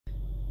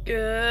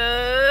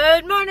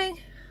Good morning.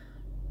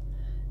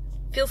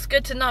 Feels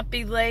good to not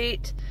be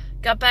late.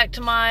 Got back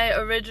to my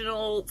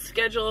original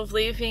schedule of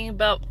leaving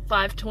about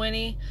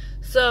 5:20,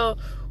 so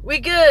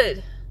we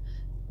good.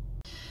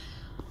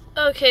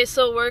 Okay,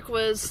 so work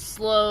was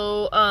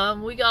slow.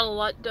 We got a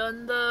lot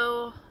done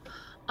though.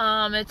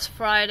 It's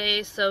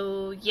Friday,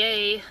 so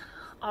yay,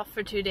 off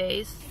for 2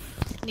 days.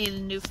 Need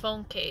a new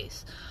phone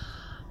case.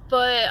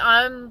 But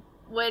I'm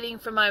waiting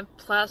for my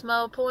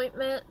plasma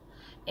appointment,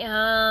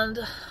 and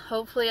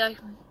hopefully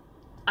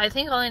I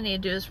think all I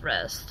need to do is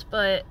rest.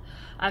 But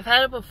I've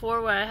had it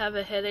before where I have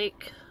a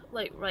headache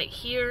like right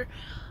here,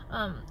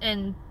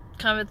 and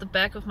kind of at the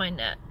back of my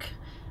neck.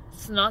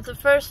 It's not the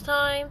first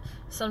time.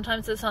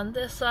 Sometimes it's on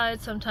this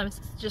side, sometimes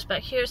it's just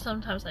back here,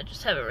 sometimes I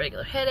just have a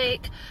regular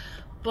headache.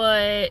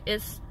 But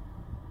it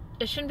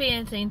shouldn't be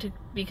anything to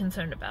be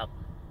concerned about.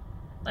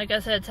 Like I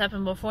said, it's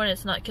happened before and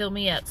it's not killed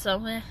me yet, so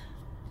meh.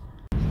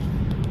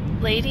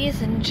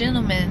 Ladies and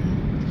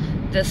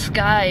gentlemen, the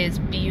sky is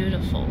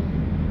beautiful.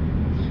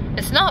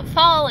 It's not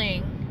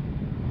falling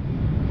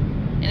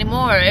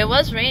anymore. It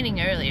was raining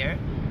earlier,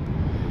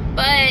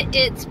 but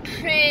it's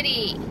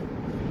pretty.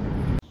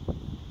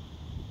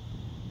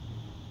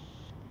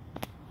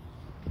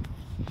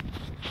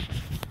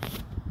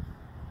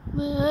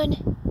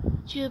 Moon,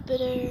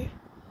 Jupiter,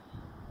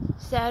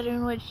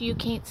 Saturn, which you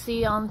can't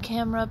see on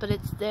camera, but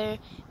it's there,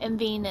 and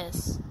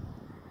Venus.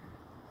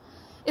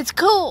 It's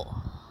cool.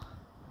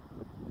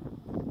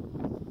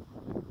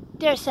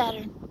 There's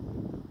Saturn.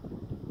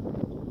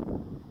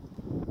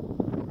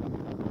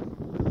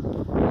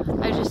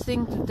 I just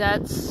think that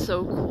that's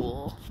so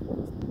cool.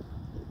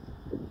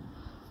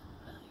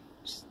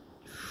 Just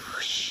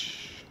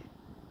whoosh.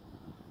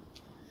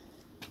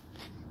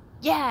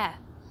 Yeah.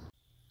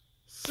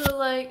 So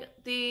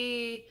like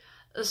the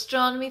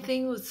astronomy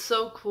thing was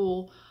so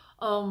cool.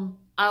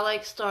 I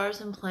like stars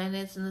and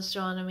planets and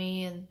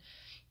astronomy and,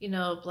 you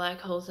know,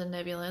 black holes and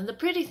nebula and the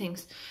pretty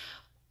things.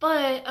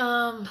 But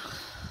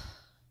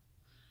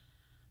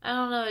I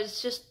don't know,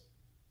 it's just,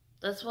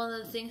 that's one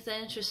of the things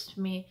that interests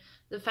me.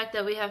 The fact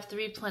that we have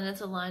 3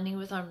 planets aligning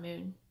with our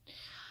moon.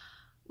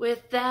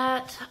 With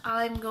that,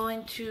 I'm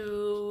going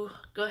to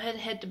go ahead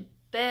and head to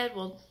bed.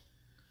 Well,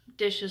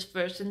 dishes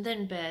first and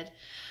then bed.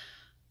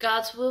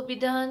 God's will be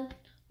done.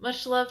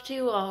 Much love to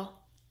you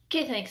all.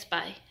 Okay, thanks,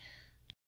 bye.